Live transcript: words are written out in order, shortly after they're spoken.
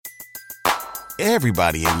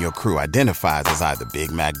Everybody in your crew identifies as either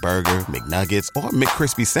Big Mac Burger, McNuggets, or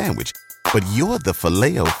McCrispy Sandwich. But you're the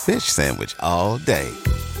Filet-O-Fish Sandwich all day.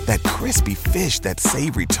 That crispy fish, that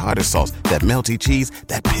savory tartar sauce, that melty cheese,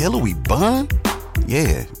 that pillowy bun.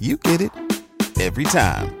 Yeah, you get it. Every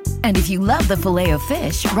time. And if you love the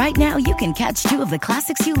Filet-O-Fish, right now you can catch two of the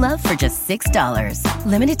classics you love for just $6.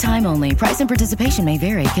 Limited time only. Price and participation may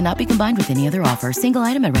vary. Cannot be combined with any other offer. Single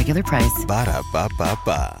item at regular price.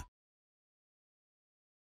 Ba-da-ba-ba-ba.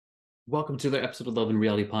 Welcome to the episode of Love and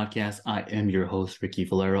Reality Podcast. I am your host, Ricky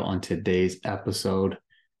Valero. On today's episode,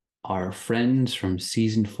 our friends from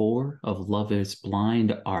season 4 of Love is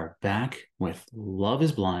Blind are back with Love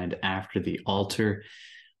is Blind After the Altar.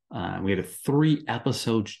 We had a 3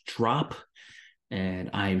 episodes drop, and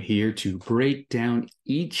I'm here to break down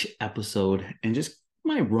each episode and just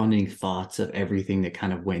my running thoughts of everything that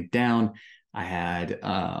kind of went down. I had,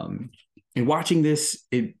 and watching this,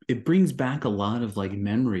 it brings back a lot of like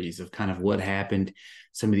memories of kind of what happened.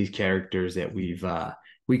 Some of these characters that we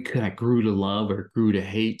kind of grew to love or grew to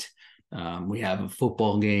hate. We have a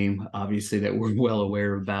football game, obviously, that we're well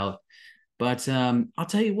aware about. But I'll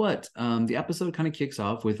tell you what, the episode kind of kicks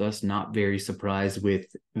off with us not very surprised with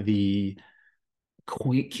the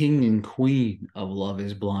king and queen of Love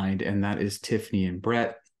is Blind, and that is Tiffany and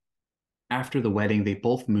Brett. After the wedding, they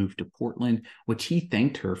both moved to Portland, which he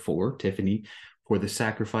thanked her for, Tiffany, for the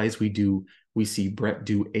sacrifice. We see Brett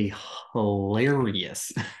do a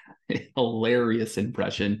hilarious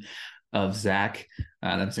impression of Zach.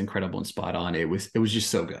 That's incredible and spot on. It was just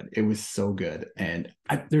so good. It was so good. And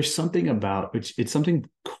there's something about it's something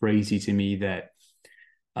crazy to me that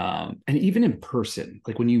and even in person,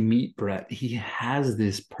 like when you meet Brett, he has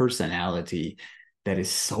this personality that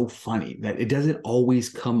is so funny that it doesn't always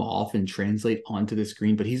come off and translate onto the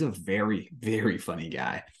screen, but he's a very, very funny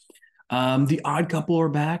guy. The Odd Couple are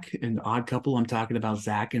back, and the Odd Couple, I'm talking about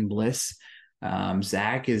Zach and Bliss.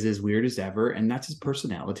 Zach is as weird as ever, and that's his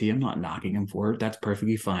personality. I'm not knocking him for it. That's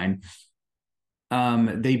perfectly fine.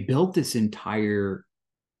 They built this entire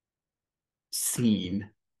scene,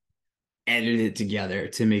 edited it together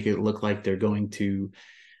to make it look like they're going to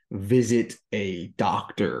visit a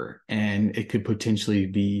doctor, and it could potentially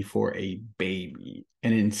be for a baby.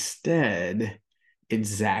 And instead, it's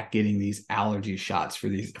Zach getting these allergy shots for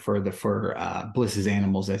Bliss's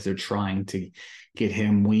animals as they're trying to get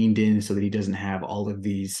him weaned in so that he doesn't have all of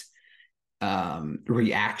these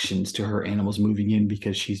reactions to her animals moving in,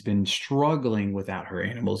 because she's been struggling without her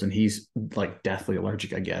animals, and he's like deathly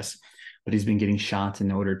allergic, I guess. But he's been getting shots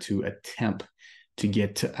in order to attempt to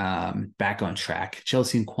get back on track.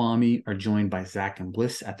 Chelsea and Kwame are joined by Zach and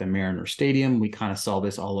Bliss at the Mariner Stadium. We kind of saw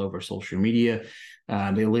this all over social media.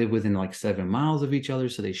 They live within like 7 miles of each other,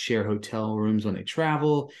 so they share hotel rooms when they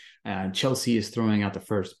travel. Chelsea is throwing out the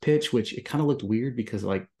first pitch, which it kind of looked weird because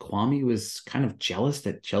like Kwame was kind of jealous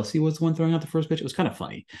that Chelsea was the one throwing out the first pitch. It was kind of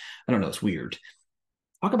funny. I don't know. It's weird.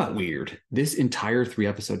 Talk about weird. This entire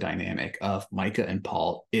 3-episode dynamic of Micah and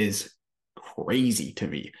Paul is crazy to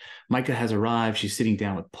me. Micah has arrived. She's sitting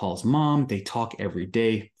down with Paul's mom. They talk every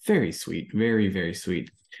day. Very sweet. Very, very sweet.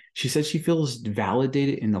 She said she feels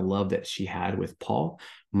validated in the love that she had with Paul.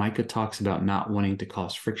 Micah talks about not wanting to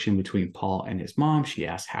cause friction between Paul and his mom. She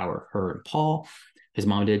asked how are her and Paul, his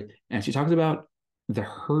mom did. And she talks about the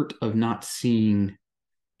hurt of not seeing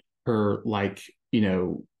her like,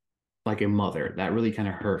 like a mother. That really kind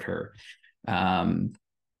of hurt her.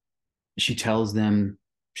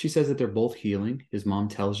 She says that they're both healing. His mom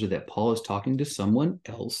tells her that Paul is talking to someone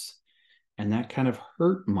else. And that kind of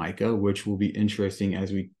hurt Micah, which will be interesting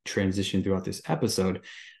as we transition throughout this episode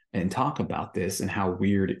and talk about this and how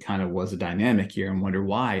weird it kind of was a dynamic here, and wonder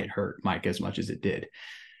why it hurt Micah as much as it did.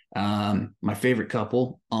 My favorite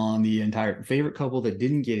couple that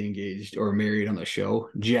didn't get engaged or married on the show,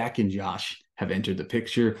 Jack and Josh, have entered the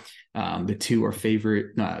picture. The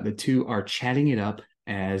two are chatting it up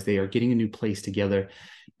as they are getting a new place together.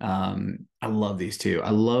 I love these two. I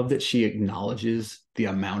love that she acknowledges the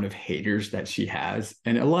amount of haters that she has,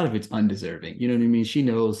 and a lot of it's undeserving. You know what I mean? She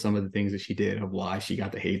knows some of the things that she did, of why she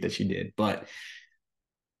got the hate that she did, but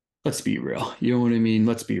let's be real. You know what I mean?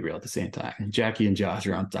 Let's be real at the same time. Jackie and Josh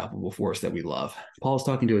are unstoppable force that we love. Paul's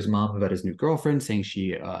talking to his mom about his new girlfriend, saying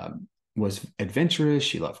she was adventurous.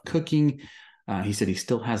 She loved cooking. He said he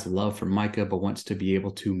still has love for Micah, but wants to be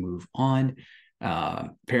able to move on.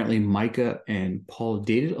 Apparently Micah and Paul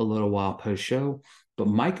dated a little while post-show, but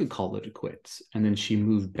Micah called it quits. And then she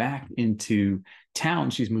moved back into town.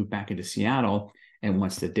 She's moved back into Seattle and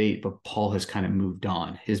wants to date, but Paul has kind of moved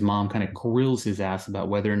on. His mom kind of grills his ass about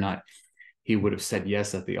whether or not he would have said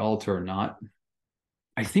yes at the altar or not.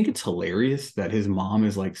 I think it's hilarious that his mom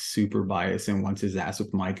is like super biased and wants his ass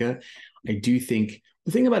with Micah. I do think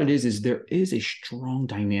the thing about it is there is a strong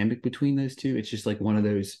dynamic between those two. It's just like one of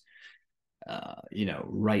those,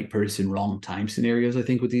 right person, wrong time scenarios, I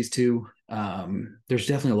think, with these two. There's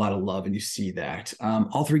definitely a lot of love, and you see that.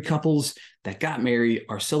 All three couples that got married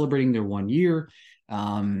are celebrating their 1 year.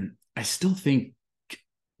 I still think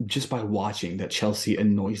just by watching that Chelsea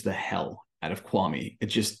annoys the hell out of Kwame.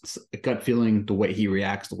 It's just a gut feeling, the way he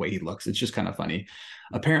reacts, the way he looks. It's just kind of funny.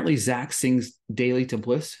 Apparently, Zach sings daily to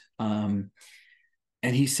Bliss.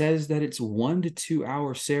 And he says that it's 1 to 2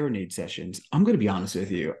 hour serenade sessions. I'm going to be honest with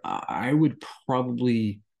you. I would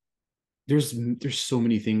probably, there's so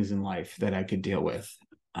many things in life that I could deal with.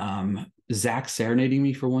 Zach serenading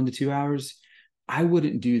me for 1 to 2 hours, I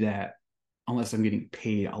wouldn't do that unless I'm getting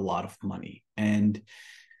paid a lot of money. And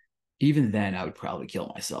even then, I would probably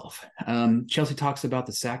kill myself. Chelsea talks about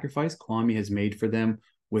the sacrifice Kwame has made for them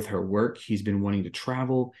with her work. He's been wanting to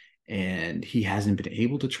travel, and he hasn't been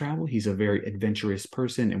able to travel. He's a very adventurous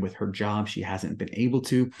person, and with her job, she hasn't been able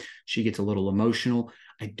to. She gets a little emotional.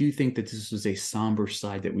 I do think that this was a somber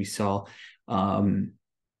side that we saw.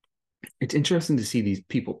 It's interesting to see these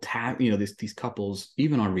people these couples,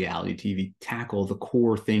 even on reality TV, tackle the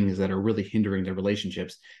core things that are really hindering their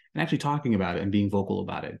relationships and actually talking about it and being vocal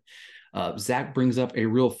about it. Zach brings up a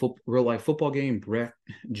real life football game. Brett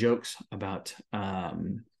jokes about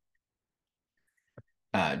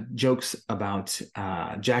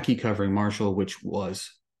Jackie covering Marshall, which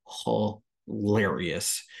was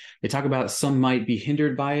hilarious. They talk about some might be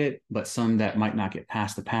hindered by it, but some that might not get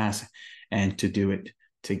past the pass, and to do it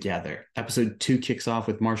together. Episode 2 kicks off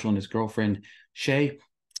with Marshall and his girlfriend Shay.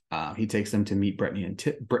 He takes them to meet Brett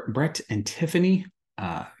and Tiffany,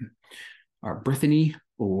 or Brittany,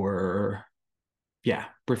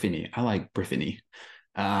 Brittany. I like Brittany.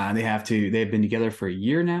 They've been together for a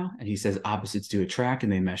year now, and he says opposites do attract,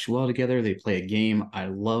 and they mesh well together. They play a game. I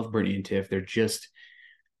love Brittany and Tiff.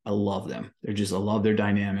 I love them. I love their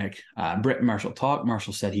dynamic. Brett and Marshall talk.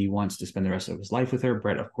 Marshall said he wants to spend the rest of his life with her.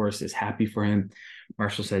 Brett, of course, is happy for him.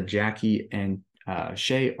 Marshall said Jackie and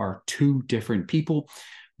Shay are two different people.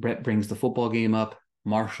 Brett brings the football game up.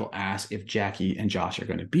 Marshall asks if Jackie and Josh are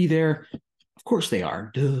going to be there. Of course they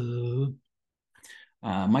are. Duh.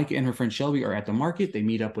 Micah and her friend Shelby are at the market. They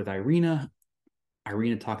meet up with Irina.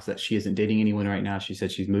 Irina talks that she isn't dating anyone right now. She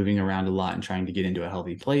said she's moving around a lot and trying to get into a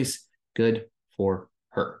healthy place. Good for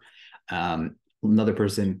her. Another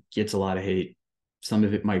person gets a lot of hate. Some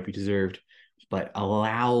of it might be deserved, but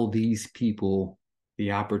allow these people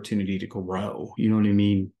the opportunity to grow. You know what I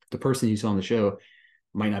mean? The person you saw on the show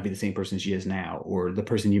might not be the same person she is now, or the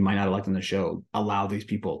person you might not have liked on the show. Allow these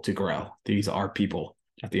people to grow. These are people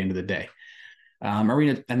at the end of the day.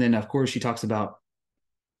 Irina, and then of course she talks about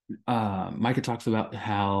Micah talks about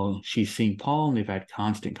how she's seeing Paul, and they've had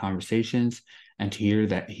constant conversations, and to hear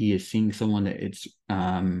that he is seeing someone that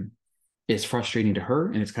it's frustrating to her,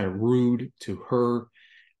 and it's kind of rude to her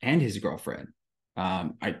and his girlfriend.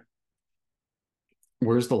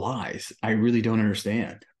 Where's the lies? I really don't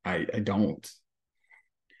understand. I don't.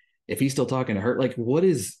 If he's still talking to her, like, what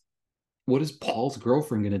is Paul's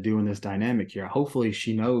girlfriend going to do in this dynamic here? Hopefully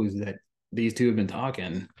she knows that these two have been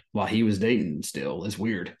talking while he was dating still. It's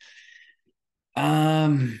weird.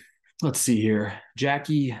 Let's see here.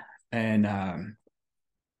 Jackie and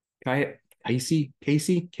Casey.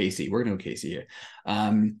 We're going to go Casey here.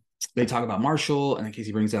 They talk about Marshall, and then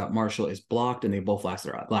Casey brings out Marshall is blocked, and they both laugh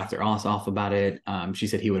their ass off about it. She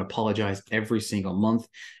said he would apologize every single month,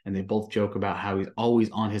 and they both joke about how he's always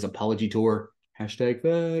on his apology tour.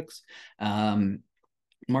 #facts.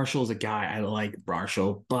 Marshall's a guy. I like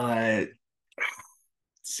Marshall, but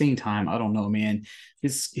same time, I don't know, man.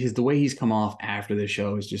 The way he's come off after the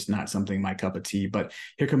show is just not something my cup of tea. But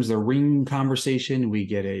here comes the ring conversation. We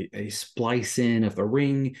get a splice in of the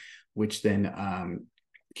ring, which then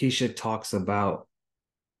Casey talks about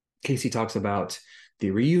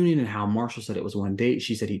the reunion and how Marshall said it was one date.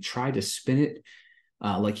 She said he tried to spin it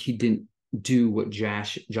like he didn't do what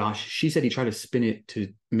Josh. She said he tried to spin it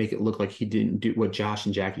to make it look like he didn't do what Josh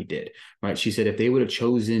and Jackie did. Right? She said if they would have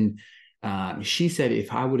chosen. She said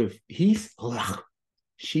if I would have. He said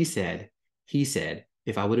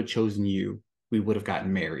if I would have chosen you, we would have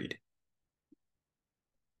gotten married.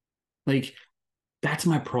 Like, that's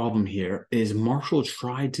my problem here, is Marshall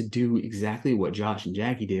tried to do exactly what Josh and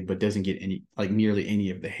Jackie did, but doesn't get nearly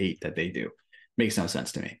any of the hate that they do. Makes no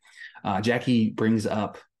sense to me. Jackie brings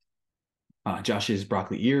up Josh's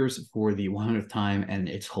broccoli ears for the 100th time, and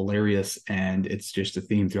it's hilarious, and it's just a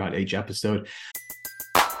theme throughout each episode.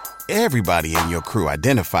 Everybody in your crew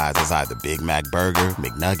identifies as either Big Mac Burger,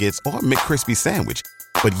 McNuggets, or McCrispy Sandwich.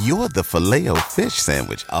 but you're the Filet-O-Fish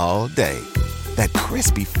Sandwich all day. That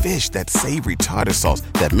crispy fish, that savory tartar sauce,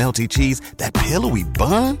 that melty cheese, that pillowy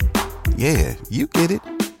bun. Yeah, you get it.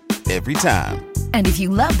 Every time. And if you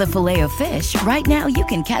love the Filet-O-Fish, right now you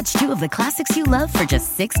can catch two of the classics you love for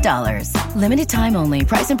just $6. Limited time only.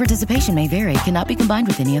 Price and participation may vary. Cannot be combined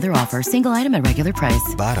with any other offer. Single item at regular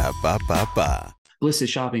price. Ba-da-ba-ba-ba. Bliss is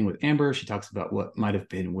shopping with Amber. She talks about what might have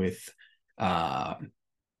been with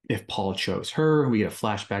if Paul chose her. We get a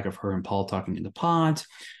flashback of her and Paul talking in the pod.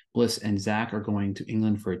 Bliss and Zach are going to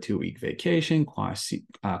England for a 2-week vacation.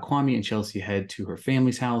 Kwame and Chelsea head to her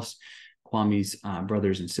family's house. Kwame's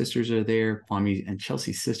brothers and sisters are there. Kwame and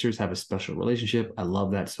Chelsea's sisters have a special relationship. I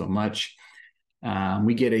love that so much.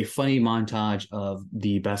 We get a funny montage of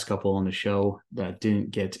the best couple on the show that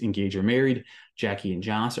didn't get engaged or married. Jackie and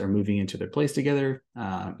Josh are moving into their place together.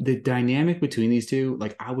 The dynamic between these two,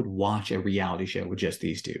 like I would watch a reality show with just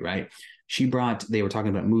these two, right? They were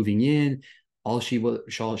talking about moving in. All she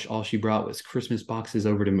brought was Christmas boxes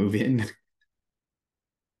over to move in.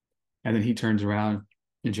 And then he turns around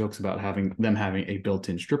and jokes about having a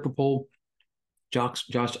built-in stripper pole. Josh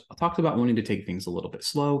talks about wanting to take things a little bit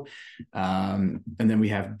slow. And then we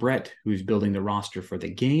have Brett, who's building the roster for the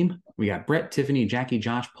game. We got Brett, Tiffany, Jackie,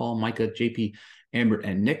 Josh, Paul, Micah, JP, Amber,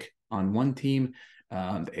 and Nick on one team.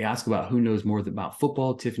 They ask about who knows more about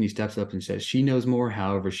football. Tiffany steps up and says she knows more.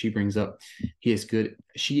 However, she brings up he is good.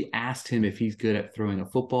 She asked him if he's good at throwing a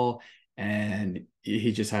football, and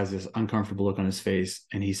he just has this uncomfortable look on his face.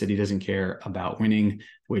 And he said he doesn't care about winning,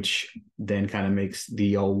 which then kind of makes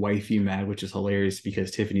the old wifey mad, which is hilarious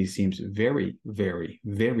because Tiffany seems very, very,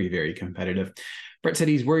 very, very competitive. Brett said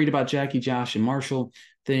he's worried about Jackie, Josh, and Marshall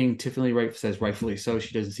thing. Tiffany says rightfully so.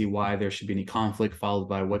 She doesn't see why there should be any conflict, followed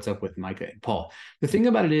by what's up with Micah and Paul. The thing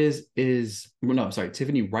about it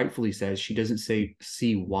Tiffany rightfully says she doesn't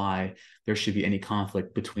see why there should be any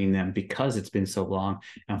conflict between them because it's been so long,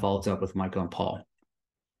 and follows up with Micah and Paul.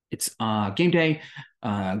 It's game day.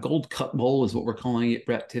 Gold Cup Bowl is what we're calling it.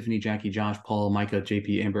 Brett, Tiffany, Jackie, Josh, Paul, Micah,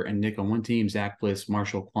 JP, Amber, and Nick on one team. Zach, Bliss,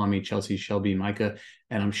 Marshall, Kwame, Chelsea, Shelby, Micah.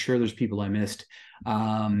 And I'm sure there's people I missed.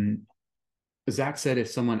 Zach said if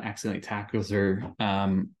someone accidentally tackles her,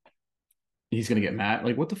 he's going to get mad.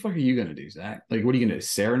 Like, what the fuck are you going to do, Zach? Like, what are you going to do?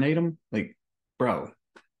 Serenade him? Like, bro.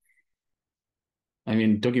 I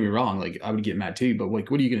mean, don't get me wrong. Like, I would get mad too, but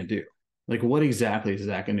like, what are you going to do? Like, what exactly is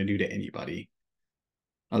Zach going to do to anybody?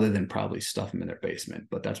 Other than probably stuff them in their basement,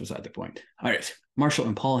 but that's beside the point. All right, Marshall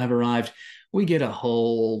and Paul have arrived. We get a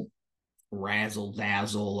whole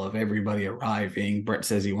razzle-dazzle of everybody arriving. Brett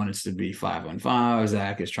says he wants it to be 5-on-5.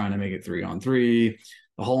 Zach is trying to make it 3-on-3.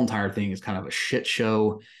 The whole entire thing is kind of a shit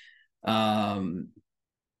show. Of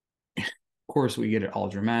course, we get it all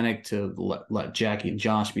dramatic to let Jackie and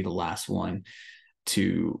Josh be the last one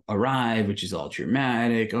to arrive, which is all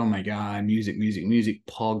dramatic. Oh my God, music.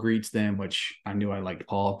 Paul greets them, which I knew I liked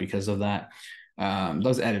Paul because of that.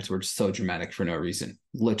 Those edits were so dramatic for no reason,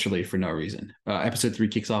 literally for no reason. Episode 3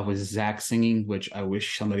 kicks off with Zach singing, which I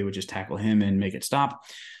wish somebody would just tackle him and make it stop.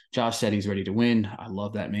 Josh said he's ready to win. I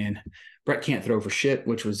love that, man. Brett can't throw for shit,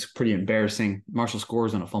 which was pretty embarrassing. Marshall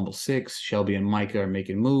scores on a fumble 6. Shelby and Micah are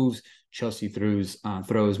making moves. Chelsea throws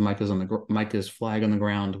Micah's flag on the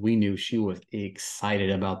ground. We knew she was excited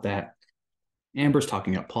about that. Amber's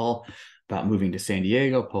talking up Paul about moving to San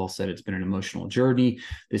Diego. Paul said it's been an emotional journey.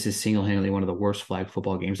 This is single-handedly one of the worst flag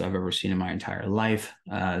football games I've ever seen in my entire life.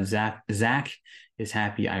 Zach is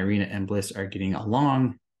happy Irina and Bliss are getting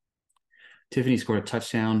along. Tiffany scored a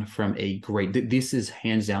touchdown from this is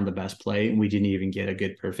hands down the best play, and we didn't even get a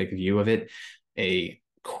good, perfect view of it.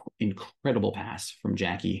 Incredible pass from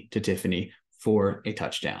Jackie to Tiffany for a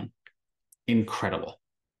touchdown. Incredible.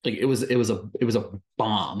 Like it was a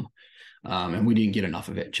bomb. And we didn't get enough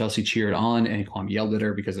of it. Chelsea cheered on, and Kwame yelled at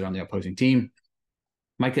her because they're on the opposing team.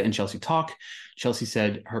 Micah and Chelsea talk. Chelsea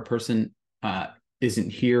said her person isn't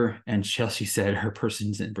here, and Chelsea said her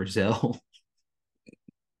person's in Brazil.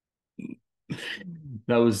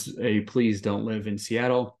 That was a please don't live in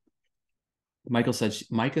Seattle. Micah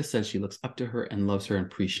says she looks up to her and loves her and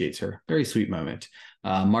appreciates her. Very sweet moment.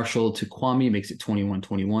 Marshall to Kwame makes it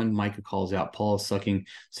 21-21. Micah calls out Paul sucking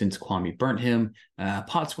since Kwame burnt him.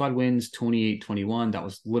 Pot Squad wins 28-21. That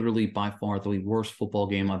was literally by far the worst football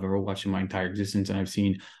game I've ever watched in my entire existence, and I've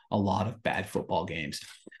seen a lot of bad football games.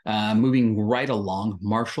 Moving right along,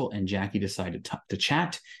 Marshall and Jackie decided to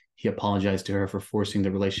chat. He apologized to her for forcing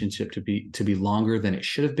the relationship to be longer than it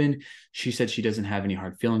should have been. She said she doesn't have any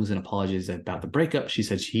hard feelings and apologized about the breakup. She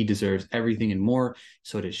said he deserves everything and more.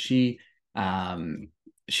 So does she.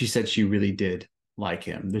 She said she really did like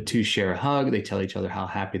him. The two share a hug. They tell each other how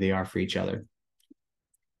happy they are for each other.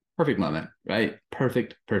 Perfect moment, right?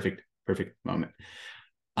 Perfect moment.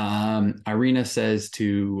 Irina says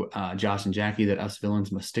to Josh and Jackie that us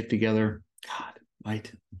villains must stick together. God,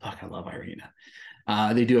 right? Fuck, I love Irina.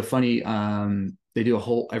 They do a funny,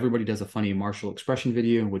 everybody does a funny martial expression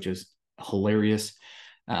video, which is hilarious.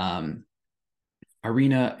 Irina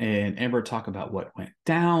and Amber talk about what went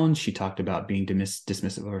down. She talked about being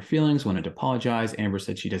dismissive of her feelings, wanted to apologize. Amber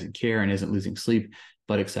said she doesn't care and isn't losing sleep,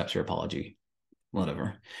 but accepts her apology.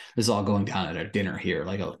 Whatever. This is all going down at a dinner here,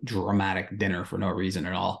 like a dramatic dinner for no reason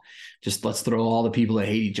at all. Just let's throw all the people that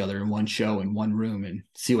hate each other in one show in one room and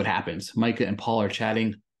see what happens. Micah and Paul are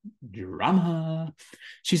chatting. Drama.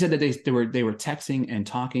 She said that they were texting and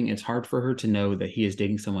talking. It's hard for her to know that he is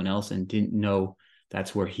dating someone else and didn't know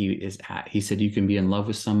that's where he is at. He said you can be in love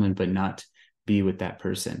with someone but not be with that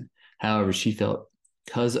person. However, she felt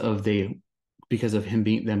because of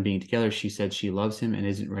them being together, she said she loves him and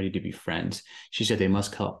isn't ready to be friends. She said they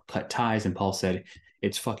must cut ties, and Paul said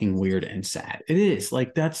it's fucking weird and sad. It is.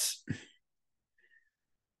 Like, that's,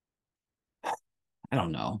 I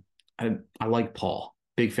don't know. I like Paul.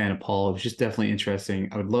 Big fan of Paul. It was just definitely interesting.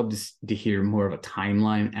 I would love to hear more of a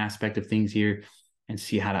timeline aspect of things here and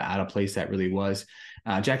see how out of place that really was.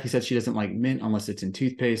 Jackie said she doesn't like mint unless it's in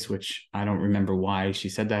toothpaste, which I don't remember why she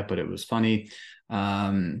said that, but it was funny.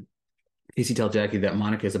 Casey tells Jackie that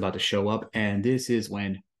Monica is about to show up, and this is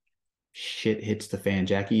when shit hits the fan.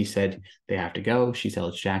 Jackie said they have to go. She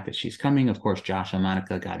tells Jack that she's coming. Of course, Josh and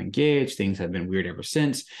Monica got engaged. Things have been weird ever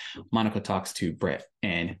since. Monica talks to Brett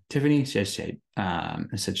and Tiffany. She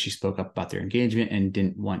said she spoke up about their engagement and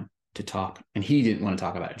didn't want to talk, and he didn't want to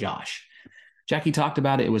talk about Josh. Jackie talked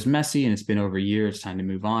about it. It was messy, and it's been over a year. It's time to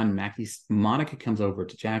move on. Monica comes over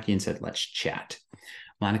to Jackie and said, let's chat.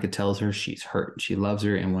 Monica tells her she's hurt. She loves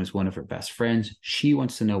her and was one of her best friends. She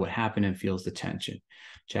wants to know what happened and feels the tension.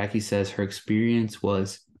 Jackie says her experience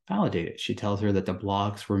was validated. She tells her that the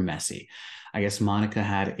blogs were messy. I guess Monica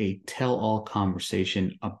had a tell-all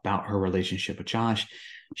conversation about her relationship with Josh.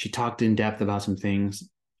 She talked in depth about some things.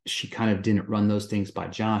 She kind of didn't run those things by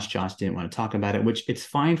Josh. Josh didn't want to talk about it, which it's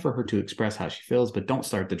fine for her to express how she feels, but don't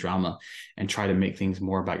start the drama and try to make things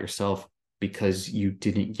more about yourself because you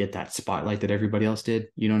didn't get that spotlight that everybody else did.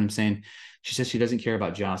 You know what I'm saying? She says she doesn't care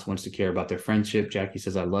about Josh, wants to care about their friendship. Jackie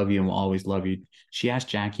says, I love you and will always love you. She asked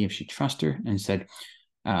Jackie if she trusts her and said,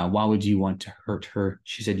 why would you want to hurt her?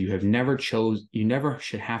 She said, you never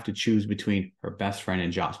should have to choose between her best friend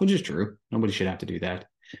and Josh, which is true. Nobody should have to do that.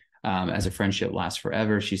 As a friendship lasts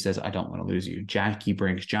forever. She says, I don't want to lose you. Jackie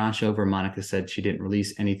brings Josh over. Monica said she didn't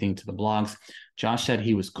release anything to the blogs. Josh said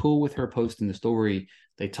he was cool with her posting the story.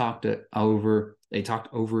 They talked over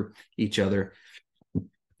each other.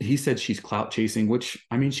 He said she's clout chasing, which,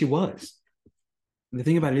 I mean, she was. The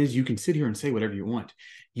thing about it is you can sit here and say whatever you want.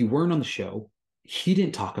 You weren't on the show. He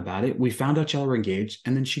didn't talk about it. We found out y'all were engaged.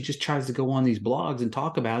 And then she just tries to go on these blogs and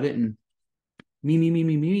talk about it. And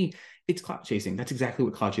me. It's clout chasing. That's exactly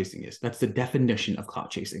what clout chasing is. That's the definition of clout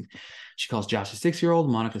chasing. She calls Josh a 6-year-old.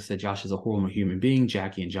 Monica said Josh is a horrible human being.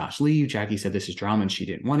 Jackie and Josh leave. Jackie said this is drama and she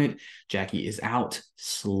didn't want it. Jackie is out.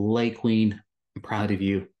 Slay queen. I'm proud of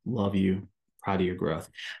you. Love you. Proud of your growth.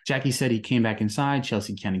 Jackie said he came back inside.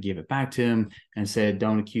 Chelsea kind of gave it back to him and said,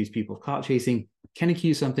 don't accuse people of clout chasing. Can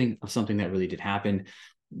accuse something of something that really did happen.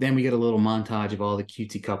 Then we get a little montage of all the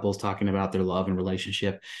cutesy couples talking about their love and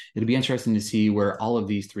relationship. It'll be interesting to see where all of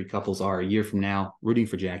these three couples are a year from now, rooting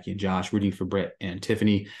for Jackie and Josh, rooting for Brett and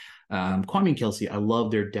Tiffany. Kwame and Kelsey, I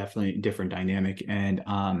love their definitely different dynamic. And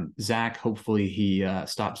Zach, hopefully he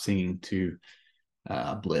stops singing to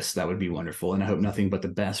Bliss. That would be wonderful. And I hope nothing but the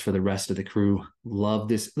best for the rest of the crew. Love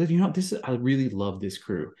this. I really love this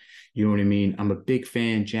crew. You know what I mean? I'm a big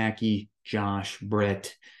fan. Jackie, Josh,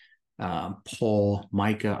 Brett, Paul,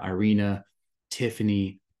 Micah, Irina,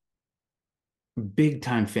 Tiffany, big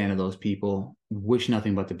time fan of those people. Wish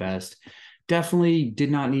nothing but the best. Definitely did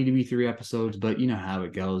not need to be 3 episodes, but you know how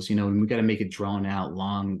it goes. You know, we got to make it drawn out,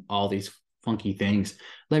 long, all these funky things.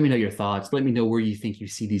 Let me know your thoughts. Let me know where you think you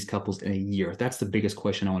see these couples in a year. That's the biggest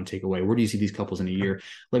question I want to take away. Where do you see these couples in a year?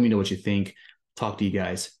 Let me know what you think. Talk to you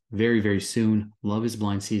guys very, very soon. Love is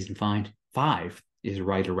Blind season 5 is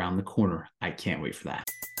right around the corner. I can't wait for that.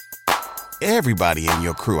 Everybody in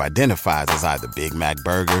your crew identifies as either Big Mac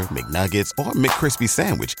Burger, McNuggets, or McCrispy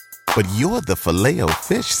Sandwich. But you're the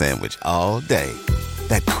Filet-O-Fish Sandwich all day.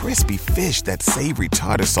 That crispy fish, that savory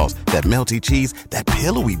tartar sauce, that melty cheese, that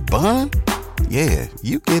pillowy bun. Yeah,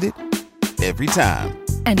 you get it. Every time.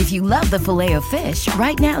 And if you love the Filet-O-Fish,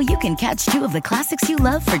 right now you can catch 2 of the classics you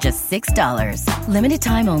love for just $6. Limited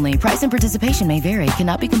time only. Price and participation may vary.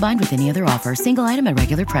 Cannot be combined with any other offer. Single item at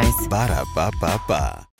regular price. Ba-da-ba-ba-ba.